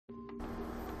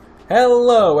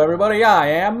Hello everybody, I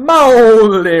am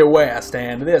Moldy West,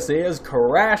 and this is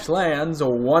Crashlands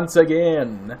once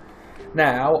again.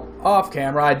 Now, off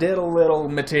camera I did a little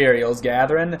materials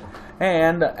gathering,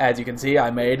 and as you can see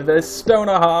I made this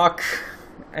Stonahawk,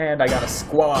 and I got a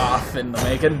squaff in the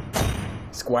making.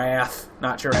 Squaff,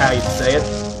 not sure how you'd say it.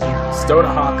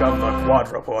 Stonahawk of the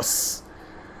Quadrupus.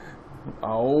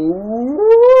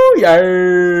 Oh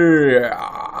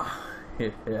yeah!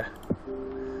 Yeah.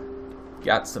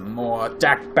 Got some more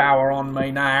attack power on me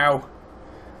now.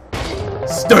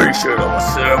 Station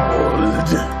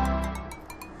assembled!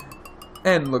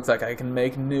 And looks like I can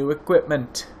make new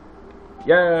equipment.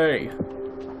 Yay!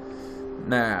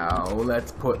 Now,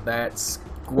 let's put that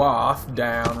squaff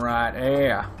down right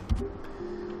here.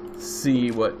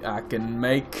 See what I can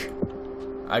make.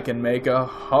 I can make a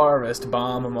Harvest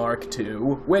Bomb Mark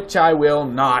II, which I will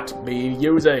not be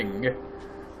using.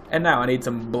 And now I need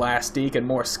some Blastique and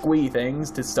more Sqee things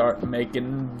to start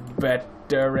making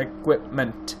better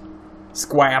equipment.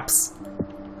 Squaps.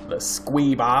 The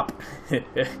Sqee Bop.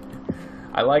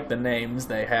 I like the names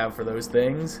they have for those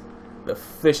things. The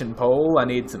fishing pole, I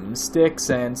need some sticks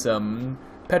and some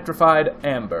petrified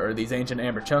amber. These ancient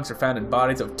amber chunks are found in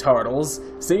bodies of turtles.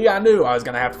 See, I knew I was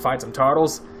gonna have to fight some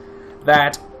turtles.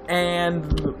 That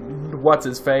and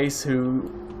what's-his-face who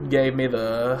gave me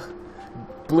the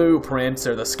blueprints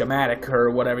or the schematic or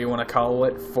whatever you want to call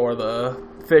it for the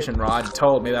fishing rod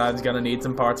told me that I was going to need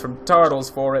some parts from turtles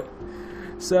for it.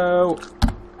 So,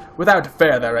 without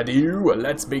further ado,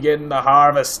 let's begin the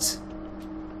harvest.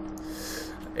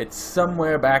 It's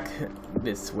somewhere back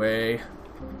this way.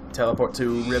 Teleport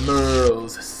to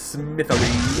Remerle's smithery.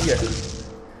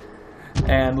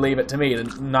 And leave it to me to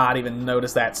not even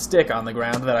notice that stick on the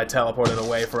ground that I teleported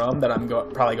away from that I'm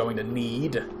probably going to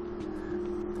need.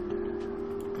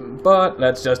 But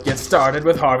let's just get started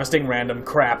with harvesting random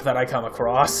crap that I come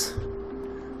across.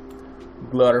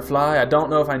 Glutterfly. I don't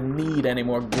know if I need any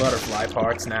more Glutterfly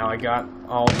parts now. I got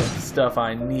all the stuff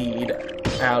I need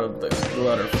out of the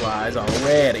Glutterflies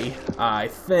already, I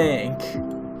think.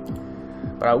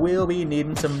 But I will be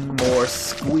needing some more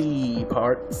Sqee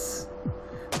parts.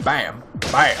 Bam!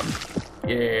 Bam!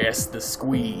 Yes, the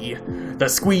Sqee. The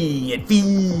Sqee, it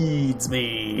feeds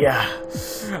me.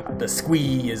 The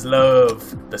Sqee is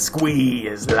love. The Sqee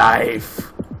is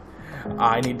life.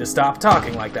 I need to stop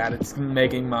talking like that. It's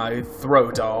making my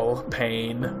throat all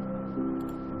pain.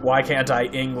 Why can't I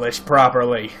English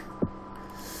properly?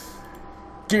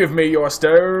 Give me your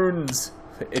stones.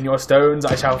 In your stones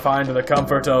I shall find the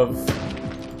comfort of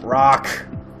rock.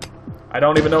 I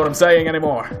don't even know what I'm saying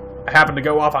anymore. I happen to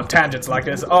go off on tangents like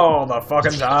this all the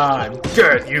fucking time.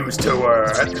 Get used to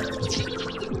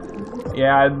it.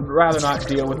 Yeah, I'd rather not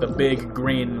deal with the big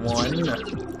green one.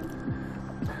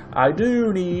 I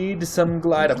do need some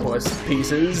Glidopus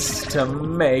pieces to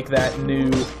make that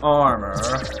new armor.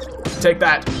 Take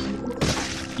that.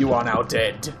 You are now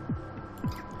dead.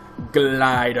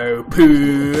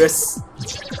 Glidopus.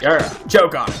 Yeah,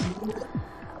 choke on it.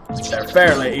 They're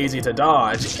fairly easy to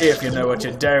dodge if you know what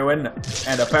you're doing,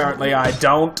 and apparently I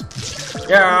don't.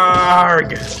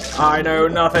 Yarg! I know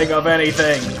nothing of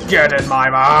anything. Get in my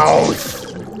mouth!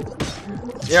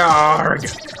 Yarg!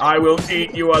 I will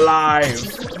eat you alive!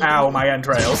 Ow, my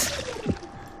entrails.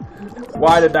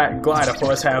 Why did that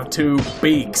Glidopus have two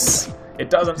beaks? It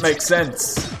doesn't make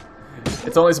sense.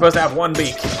 It's only supposed to have one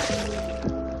beak.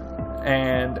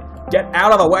 And get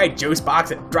out of the way, juice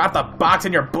box, and drop the box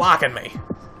and you're blocking me.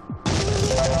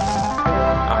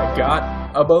 I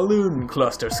got a balloon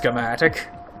cluster schematic.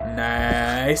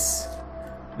 Nice.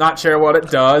 Not sure what it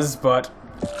does, but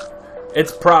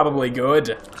it's probably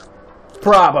good.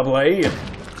 Probably.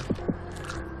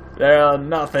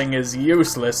 Nothing is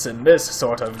useless in this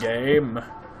sort of game.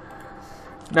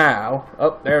 Now,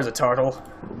 oh, there's a turtle.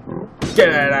 Get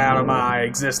it out of my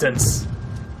existence.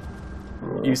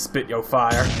 You spit your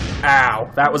fire.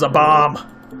 Ow, that was a bomb.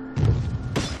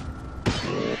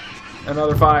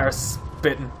 Another fire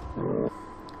spitting.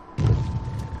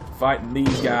 Fighting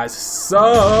these guys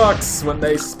sucks when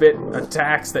they spit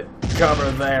attacks that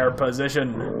cover their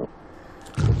position.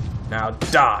 Now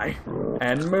die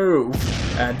and move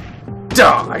and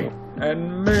die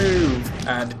and move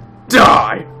and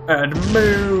die and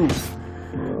move.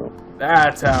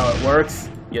 That's how it works.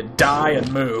 You die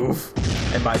and move.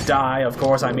 And by die, of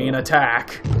course, I mean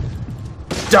attack.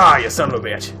 Die, you son of a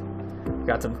bitch.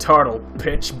 Got some turtle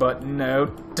pitch, but none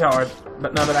of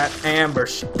that amber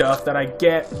stuff that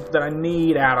I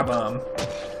need out of them.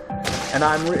 And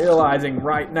I'm realizing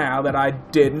right now that I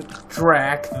didn't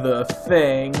track the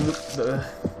thing,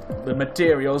 the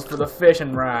materials for the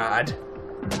fishing rod.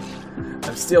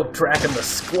 I'm still tracking the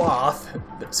squath,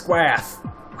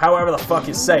 however the fuck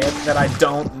you say it, that I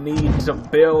don't need to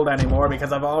build anymore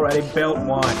because I've already built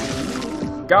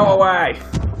one. Go away!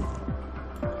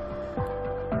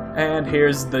 And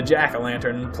here's the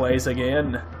jack-o'-lantern place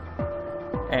again.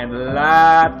 And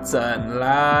lots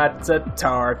of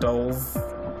turtles.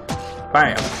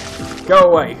 Bam!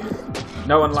 Go away!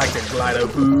 No one likes a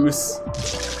Glidopus.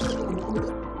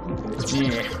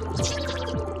 Yeah.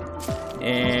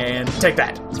 And take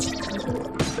that!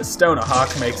 The Stoner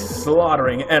Hawk makes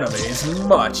slaughtering enemies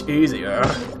much easier,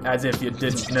 as if you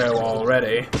didn't know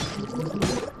already.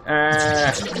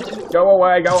 Go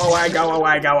away, go away, go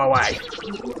away, go away!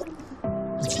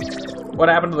 What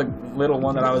happened to the little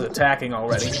one that I was attacking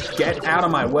already? Get out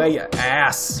of my way, you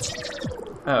ass!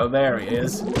 Oh, there he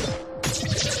is.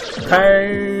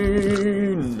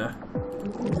 Pain!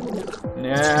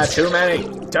 Nah, too many!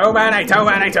 Too many, too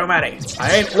many, too many!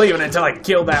 I ain't leaving until I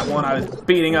killed that one I was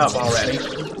beating up already.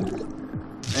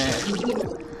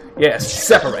 Yes,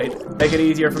 separate. Make it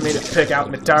easier for me to pick out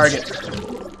my target.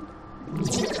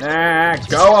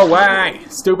 Go away!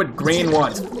 Stupid green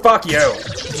ones. Fuck you!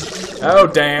 Oh,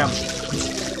 damn.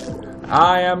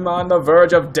 I am on the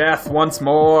verge of death once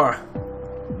more.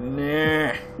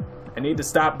 Nah. I need to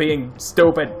stop being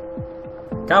stupid.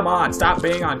 Come on, stop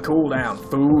being on cooldown,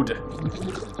 food.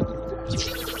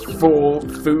 Full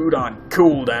food on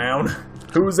cooldown.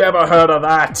 Who's ever heard of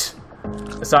that?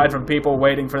 Aside from people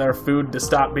waiting for their food to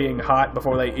stop being hot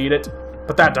before they eat it.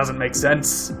 But that doesn't make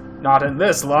sense. Not in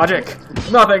this logic.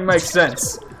 Nothing makes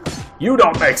sense. You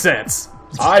don't make sense.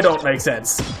 I don't make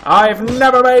sense. I've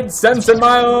never made sense in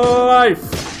my life.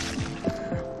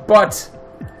 But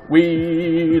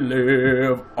we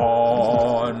live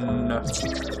on.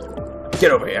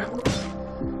 Get over here.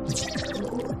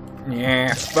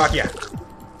 Yeah, fuck ya.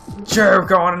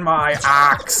 Choke on my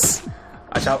axe.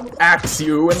 I shall axe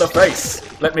you in the face.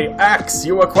 Let me axe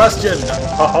you a question. Ha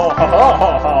ha ha ha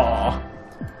ha ha.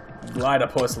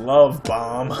 Glidopus love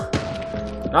bomb.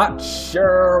 Not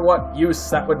sure what use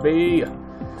that would be,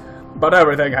 but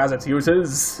everything has its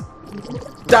uses.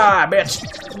 Die, bitch!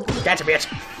 Gotcha, bitch!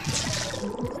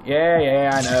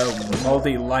 Yeah, I know.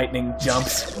 Multi-lightning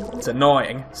jumps. It's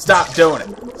annoying. Stop doing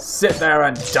it. Sit there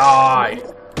and die.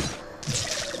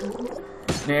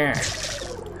 Yeah.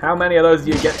 How many of those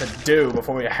do you get to do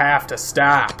before you have to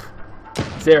stop?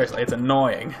 Seriously, it's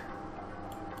annoying.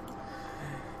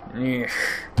 Yeah.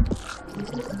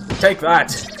 Take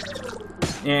that.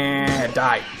 Yeah,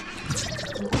 die.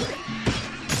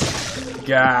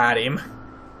 Got him.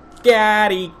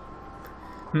 Got him.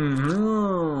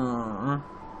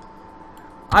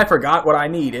 I forgot what I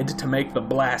needed to make the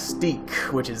Blastique,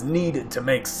 which is needed to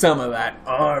make some of that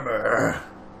armor.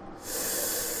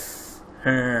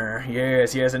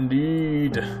 Yes,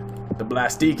 indeed. The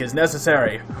Blastique is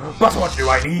necessary. But what do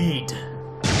I need?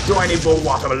 Do I need more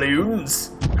water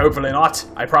balloons? Hopefully not.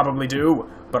 I probably do,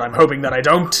 but I'm hoping that I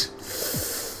don't.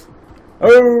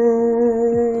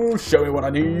 Oh, show me what I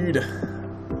need.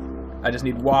 I just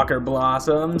need Walker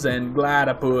Blossoms and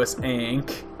Glidopus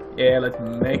ink. Yeah, let's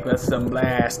make us some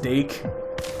Blastique.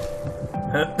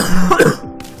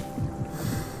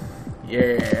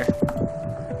 Yeah.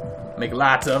 Make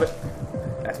lots of it.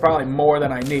 That's probably more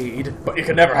than I need, but you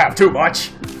can never have too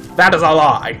much. That is a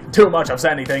lie. Too much of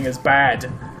anything is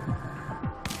bad.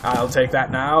 I'll take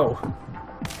that now.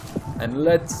 And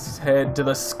let's head to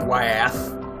the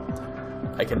Sqath.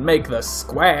 I can make the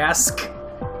Squask.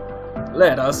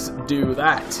 Let us do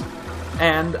that.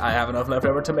 And I have enough left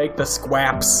over to make the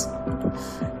Squaps.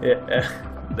 Yeah,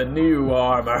 the new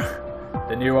armor.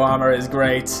 The new armor is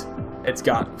great. It's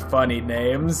got funny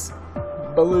names.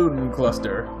 Balloon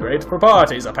cluster. Great for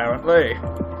parties, apparently.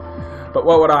 But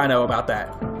what would I know about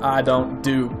that? I don't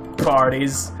do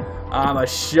parties. I'm a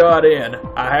shut-in.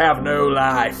 I have no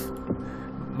life.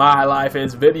 My life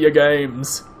is video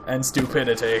games and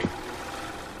stupidity.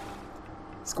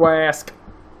 Squask.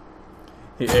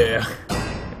 Yeah.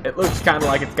 It looks kind of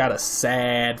like it's got a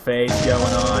sad face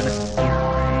going on.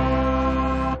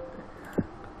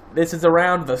 This is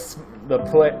around This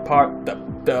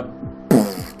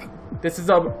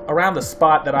is around the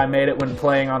spot that I made it when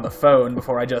playing on the phone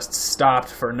before I just stopped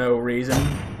for no reason.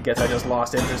 I guess I just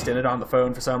lost interest in it on the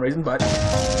phone for some reason, but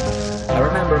I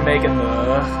remember making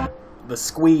the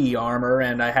Sqee armor,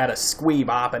 and I had a Sqee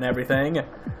bop and everything,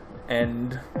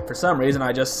 and for some reason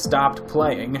I just stopped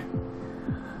playing.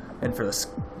 And for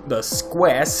the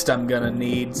Squest, I'm gonna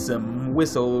need some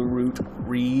whistle root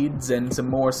reeds and some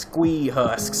more Sqee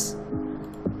husks.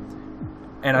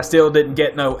 And I still didn't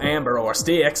get no amber or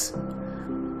sticks.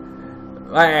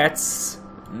 That's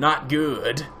not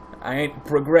good. I ain't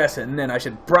progressing, and I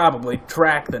should probably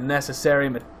track the necessary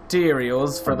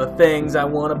materials for the things I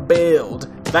want to build.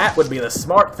 That would be the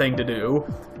smart thing to do,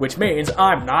 which means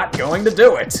I'm not going to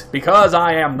do it, because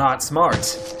I am not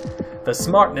smart. The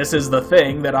smartness is the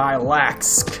thing that I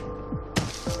lacks.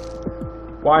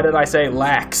 Why did I say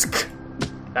lacks?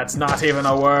 That's not even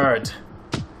a word.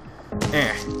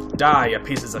 Die, you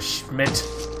pieces of Schmidt.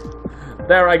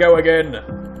 There I go again.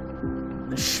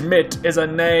 Schmidt is a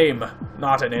name,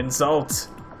 not an insult.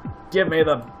 Give me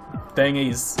the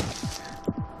thingies.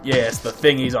 Yes, the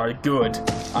thingies are good.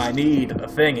 I need the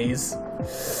thingies.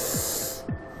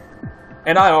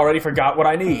 And I already forgot what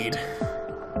I need.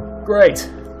 Great.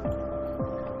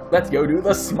 Let's go do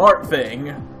the smart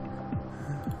thing.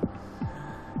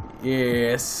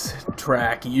 Yes,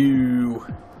 track you.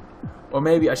 Or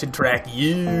maybe I should track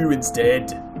you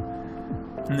instead.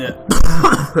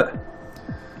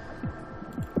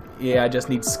 Yeah, I just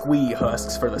need Sqee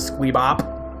husks for the Sqee bop.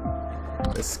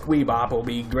 The Sqee bop will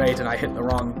be great, and I hit the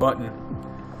wrong button.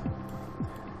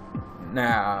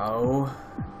 Now,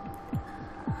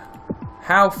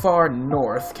 how far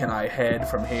north can I head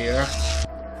from here?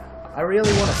 I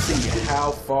really want to see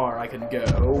how far I can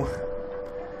go.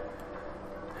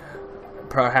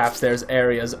 Perhaps there's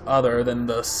areas other than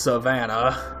the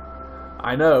savannah.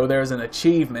 I know there's an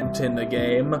achievement in the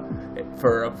game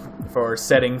for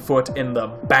setting foot in the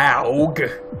Baug,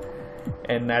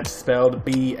 and that's spelled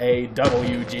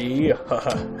B-A-W-G.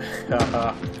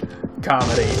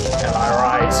 Comedy, am I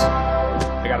right?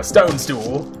 I got a stone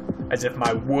stool, as if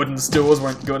my wooden stools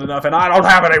weren't good enough, and I don't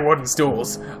have any wooden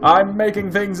stools. I'm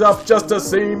making things up just to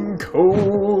seem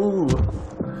cool.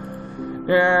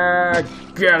 Yeah,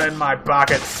 get in my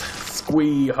pockets,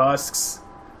 Sqee husks.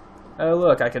 Oh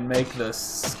look, I can make the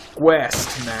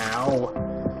quest now.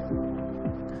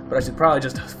 But I should probably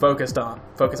just focus on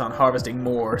harvesting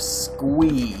more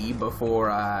Sqee before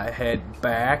I head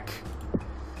back.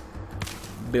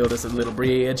 Build us a little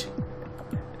bridge.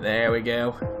 There we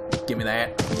go. Give me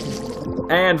that.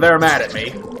 And they're mad at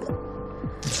me.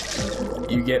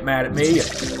 You get mad at me,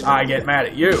 I get mad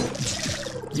at you.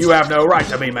 You have no right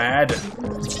to be mad.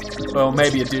 Well,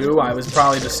 maybe you do. I was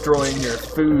probably destroying your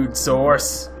food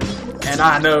source. And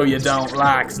I know you don't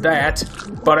like that,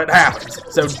 but it happens.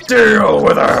 So deal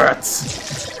with it!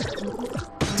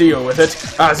 Deal with it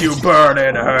as you burn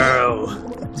in hell.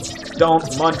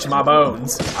 Don't munch my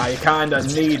bones. I kinda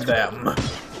need them.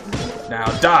 Now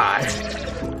die.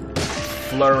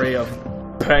 Flurry of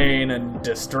pain and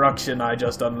destruction I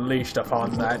just unleashed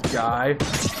upon that guy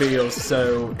feels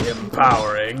so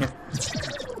empowering.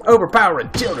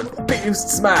 Overpowering children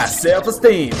boosts my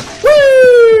self-esteem.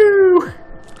 Woo!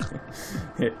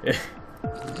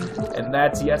 And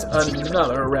that's yet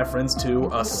another reference to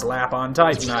a slap on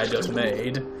Titan I just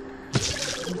made.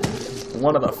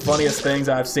 One of the funniest things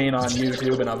I've seen on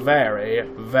YouTube in a very,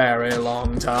 very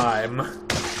long time.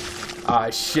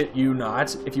 I shit you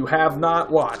not, if you have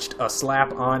not watched A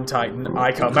Slap on Titan,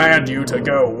 I command you to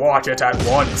go watch it at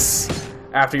once.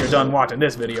 After you're done watching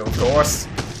this video, of course.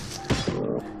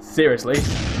 Seriously,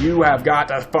 you have got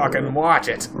to fucking watch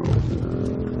it.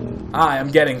 I am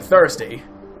getting thirsty.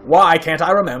 Why can't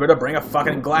I remember to bring a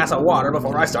fucking glass of water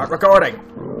before I start recording?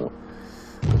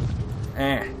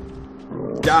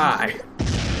 Die.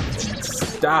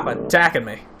 Stop attacking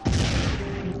me.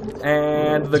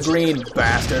 And the green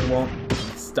bastard won't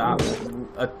stop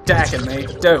attacking me,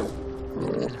 too.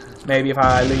 Maybe if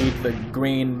I lead the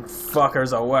green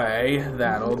fuckers away,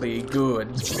 that'll be good.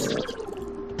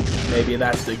 Maybe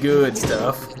that's the good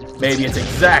stuff. Maybe it's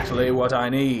exactly what I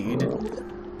need.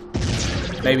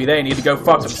 Maybe they need to go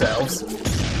fuck themselves.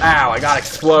 Ow, I got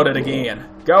exploded again.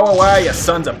 Go away, you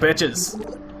sons of bitches.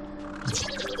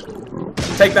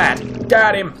 Take that.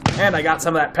 Got him. And I got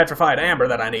some of that petrified amber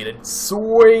that I needed.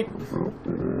 Sweet.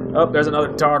 Oh, there's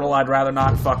another turtle. I'd rather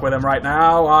not fuck with him right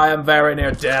now. I am very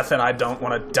near death and I don't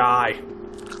want to die.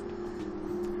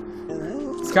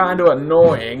 It's kind of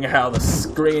annoying how the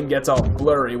screen gets all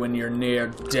blurry when you're near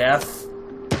death.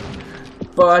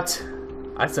 But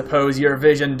I suppose your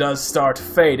vision does start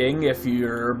fading if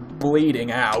you're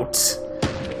bleeding out.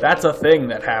 That's a thing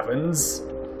that happens.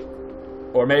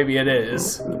 Or maybe it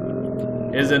is.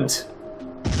 Isn't.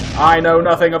 I know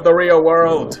nothing of the real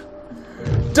world.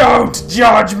 Don't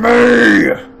judge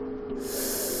me!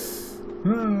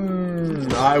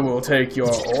 I will take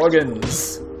your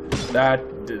organs. That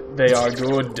they are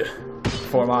good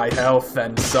for my health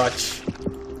and such.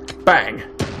 Bang!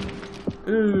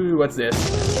 Ooh, what's this?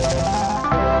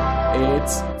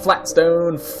 It's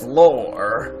flatstone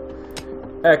floor.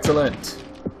 Excellent.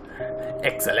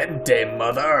 Excellent day,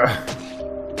 mother.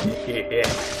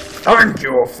 Thank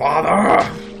you, father.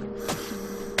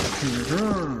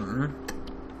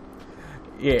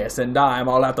 Yes, and I'm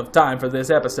all out of time for this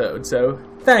episode, so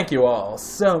thank you all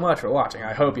so much for watching.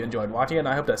 I hope you enjoyed watching it, and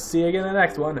I hope to see you again in the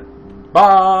next one.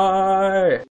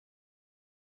 Bye!